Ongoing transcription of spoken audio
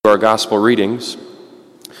Our gospel readings.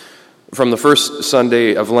 From the first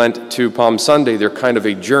Sunday of Lent to Palm Sunday, they're kind of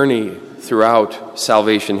a journey throughout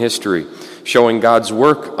salvation history, showing God's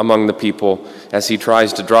work among the people as he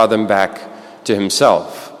tries to draw them back to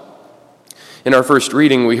himself. In our first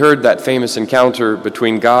reading, we heard that famous encounter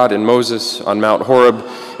between God and Moses on Mount Horeb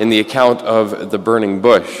in the account of the burning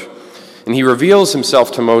bush. And he reveals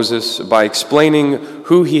himself to Moses by explaining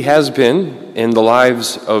who he has been in the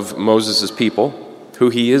lives of Moses' people, who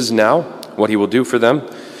he is now, what he will do for them,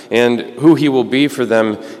 and who he will be for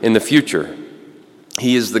them in the future.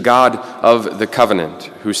 He is the God of the covenant,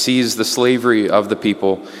 who sees the slavery of the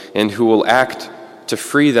people and who will act to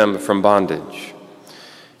free them from bondage.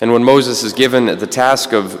 And when Moses is given the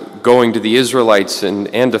task of going to the Israelites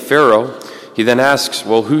and to Pharaoh, he then asks,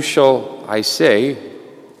 well, who shall I say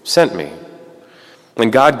sent me?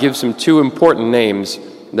 And God gives him two important names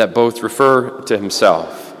that both refer to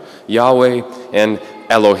himself, Yahweh and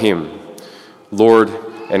Elohim, Lord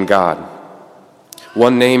and God.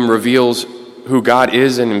 One name reveals who God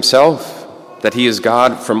is in himself, that he is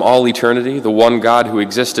God from all eternity, the one God who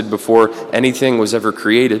existed before anything was ever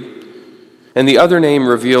created. And the other name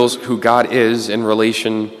reveals who God is in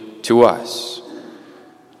relation to us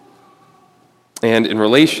and in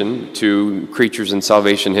relation to creatures in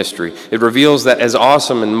salvation history. It reveals that as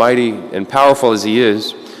awesome and mighty and powerful as he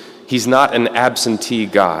is, he's not an absentee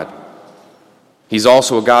God. He's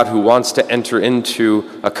also a God who wants to enter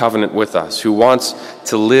into a covenant with us, who wants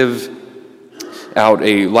to live out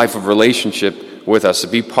a life of relationship with us, to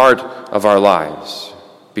be part of our lives.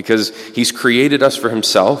 Because he's created us for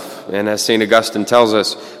himself, and as St. Augustine tells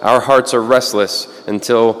us, our hearts are restless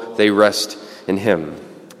until they rest in him.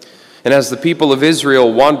 And as the people of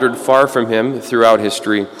Israel wandered far from him throughout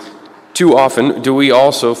history, too often do we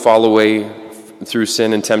also fall away through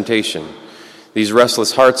sin and temptation. These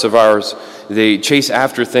restless hearts of ours, they chase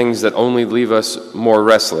after things that only leave us more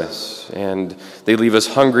restless, and they leave us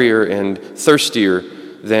hungrier and thirstier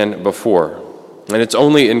than before. And it's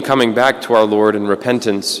only in coming back to our Lord in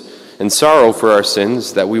repentance and sorrow for our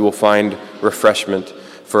sins that we will find refreshment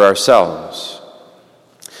for ourselves.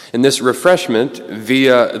 And this refreshment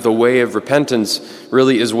via the way of repentance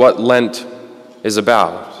really is what Lent is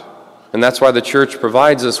about. And that's why the church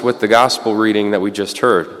provides us with the gospel reading that we just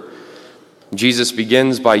heard. Jesus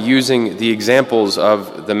begins by using the examples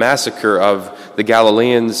of the massacre of the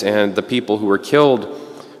Galileans and the people who were killed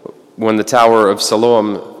when the Tower of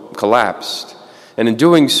Siloam collapsed. And in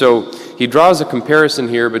doing so, he draws a comparison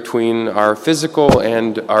here between our physical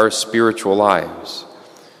and our spiritual lives.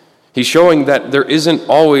 He's showing that there isn't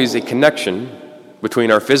always a connection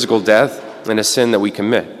between our physical death and a sin that we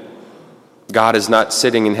commit. God is not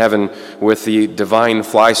sitting in heaven with the divine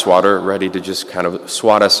fly swatter ready to just kind of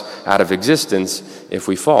swat us out of existence if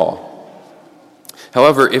we fall.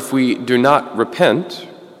 However, if we do not repent,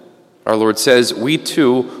 our Lord says, we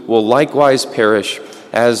too will likewise perish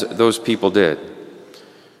as those people did.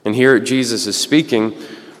 And here Jesus is speaking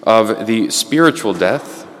of the spiritual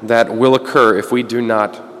death that will occur if we do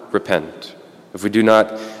not repent, if we do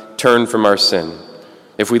not turn from our sin.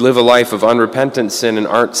 If we live a life of unrepentant sin and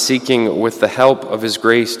aren't seeking with the help of his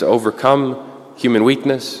grace to overcome human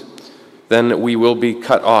weakness, then we will be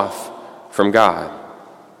cut off from God.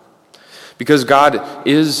 Because God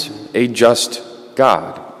is a just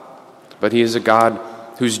God, but he is a God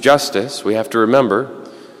whose justice, we have to remember,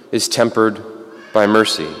 is tempered by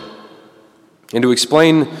mercy. And to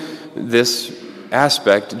explain this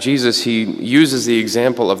aspect, Jesus, he uses the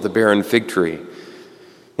example of the barren fig tree.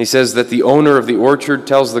 He says that the owner of the orchard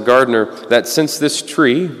tells the gardener that since this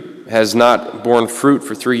tree has not borne fruit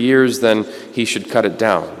for 3 years, then he should cut it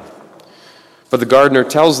down. But the gardener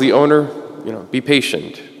tells the owner, be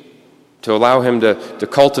patient, to allow him to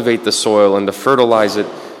cultivate the soil and to fertilize it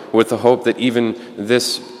with the hope that even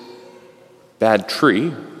this bad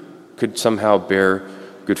tree could somehow bear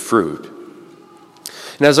good fruit.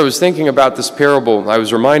 And as I was thinking about this parable, I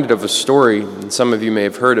was reminded of a story, and some of you may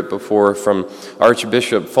have heard it before, from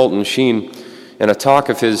Archbishop Fulton Sheen in a talk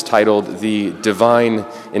of his titled The Divine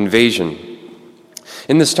Invasion.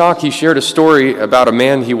 In this talk, he shared a story about a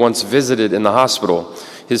man he once visited in the hospital.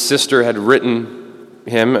 His sister had written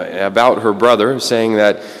him about her brother, saying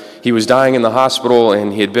that he was dying in the hospital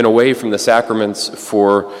and he had been away from the sacraments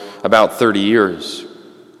for about 30 years.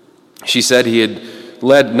 She said he had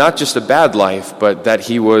led not just a bad life, but that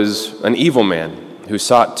he was an evil man who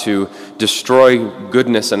sought to destroy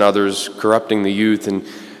goodness in others, corrupting the youth and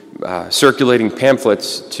circulating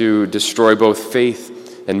pamphlets to destroy both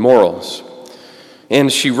faith and morals.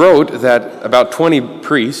 And she wrote that about 20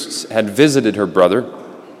 priests had visited her brother,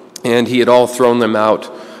 and he had all thrown them out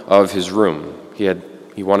of his room. He had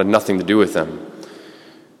He wanted nothing to do with them.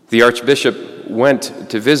 The archbishop went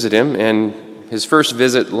to visit him, and his first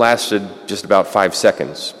visit lasted just about 5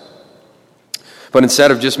 seconds. But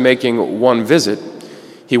instead of just making one visit,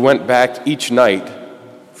 he went back each night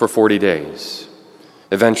for 40 days,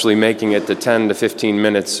 eventually making it to 10 to 15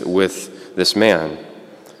 minutes with this man,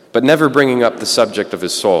 but never bringing up the subject of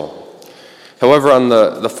his soul. However, on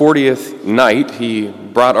the 40th night, he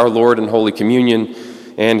brought our Lord in Holy Communion,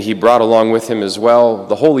 and he brought along with him as well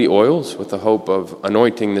the holy oils with the hope of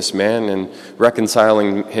anointing this man and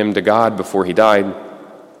reconciling him to God before he died.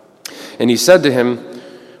 And he said to him,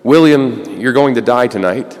 "William, you're going to die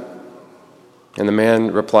tonight." And the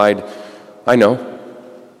man replied, "I know."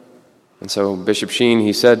 And so Bishop Sheen,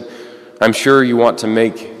 he said, "I'm sure you want to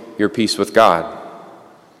make your peace with God."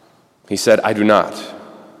 He said, "I do not.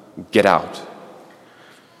 Get out."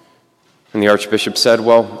 And the archbishop said,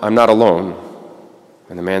 "Well, I'm not alone."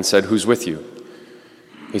 And the man said, "Who's with you?"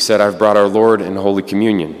 He said, "I've brought our Lord in Holy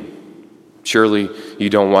Communion. Surely you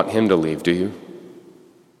don't want him to leave, do you?"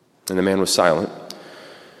 And the man was silent.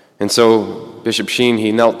 And so Bishop Sheen,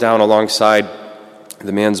 he knelt down alongside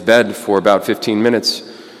the man's bed for about 15 minutes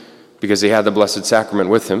because he had the Blessed Sacrament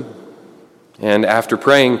with him. And after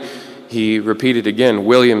praying, he repeated again,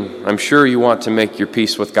 "William, I'm sure you want to make your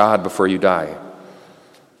peace with God before you die."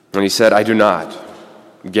 And he said, "I do not.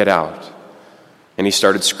 Get out." And he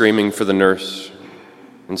started screaming for the nurse.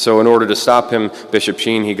 And so in order to stop him, Bishop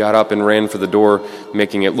Sheen, he got up and ran for the door,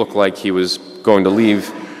 making it look like he was going to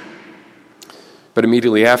leave. But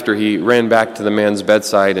immediately after, he ran back to the man's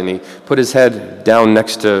bedside and he put his head down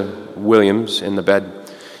next to William's in the bed.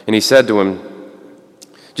 And he said to him,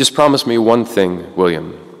 "Just promise me one thing,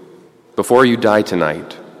 William. Before you die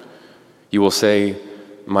tonight, you will say,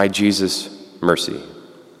 'My Jesus, mercy.'"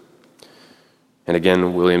 And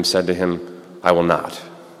again, William said to him, "I will not.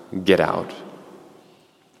 Get out."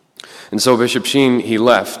 And so Bishop Sheen, he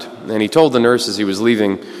left, and he told the nurse as he was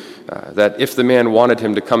leaving that if the man wanted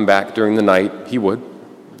him to come back during the night, he would.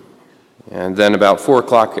 And then about 4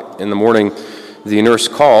 o'clock in the morning, the nurse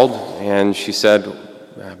called, and she said,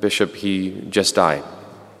 "Bishop, he just died."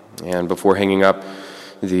 And before hanging up,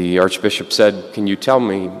 the archbishop said, "Can you tell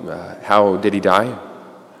me, how did he die?"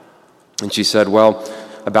 And she said, "Well,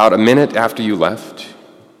 about a minute after you left,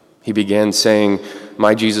 he began saying,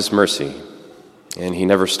 'My Jesus, mercy,' and he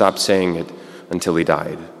never stopped saying it until he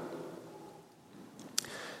died."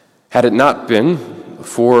 Had it not been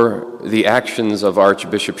for the actions of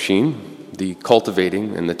Archbishop Sheen, the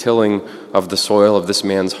cultivating and the tilling of the soil of this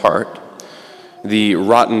man's heart, the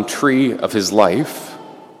rotten tree of his life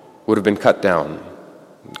would have been cut down,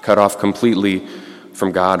 cut off completely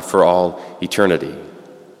from God for all eternity.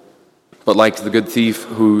 But like the good thief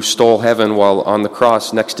who stole heaven while on the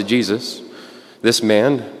cross next to Jesus, this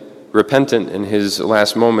man, repentant in his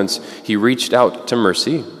last moments, he reached out to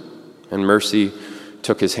mercy, and mercy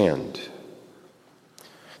took his hand.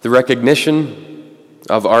 The recognition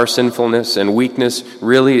of our sinfulness and weakness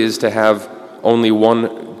really is to have only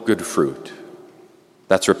one good fruit.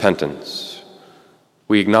 That's repentance.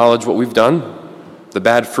 We acknowledge what we've done, the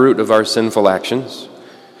bad fruit of our sinful actions,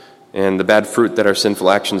 and the bad fruit that our sinful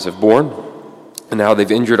actions have borne, and how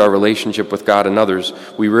they've injured our relationship with God and others.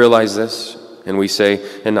 We realize this, and we say,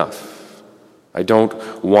 "Enough. I don't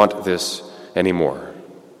want this anymore."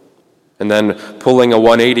 And then, pulling a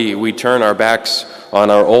 180, we turn our backs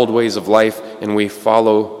on our old ways of life, and we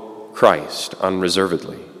follow Christ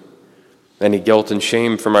unreservedly. Any guilt and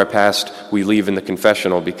shame from our past, we leave in the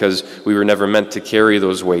confessional because we were never meant to carry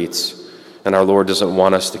those weights, and our Lord doesn't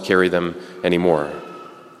want us to carry them anymore.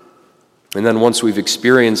 And then once we've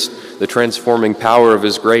experienced the transforming power of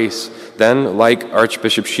His grace, then, like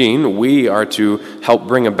Archbishop Sheen, we are to help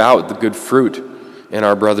bring about the good fruit in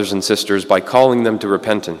our brothers and sisters by calling them to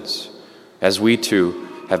repentance, as we too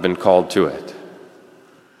have been called to it.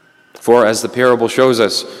 For as the parable shows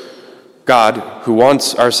us, God, who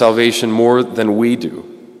wants our salvation more than we do,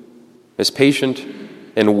 is patient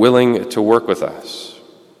and willing to work with us.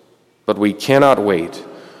 But we cannot wait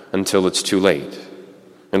until it's too late,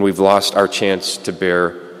 and we've lost our chance to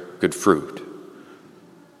bear good fruit.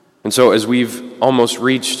 And so as we've almost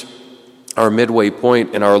reached our midway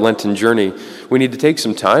point in our Lenten journey, we need to take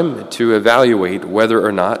some time to evaluate whether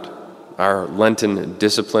or not our Lenten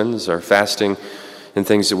disciplines, our fasting, and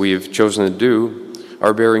things that we have chosen to do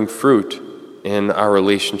are bearing fruit in our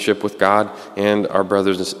relationship with God and our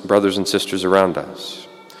brothers and sisters around us.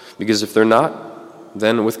 Because if they're not,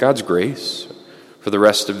 then with God's grace, for the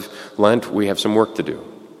rest of Lent, we have some work to do.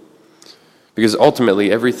 Because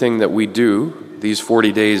ultimately, everything that we do these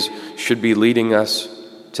 40 days should be leading us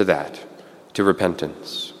to that, to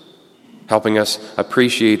repentance. helping us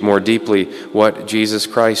appreciate more deeply what Jesus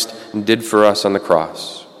Christ did for us on the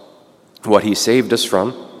cross, what he saved us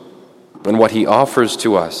from, and what he offers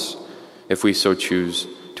to us if we so choose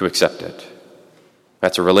to accept it.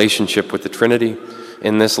 That's a relationship with the Trinity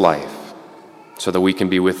in this life, so that we can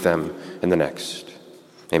be with them in the next.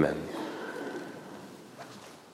 Amen.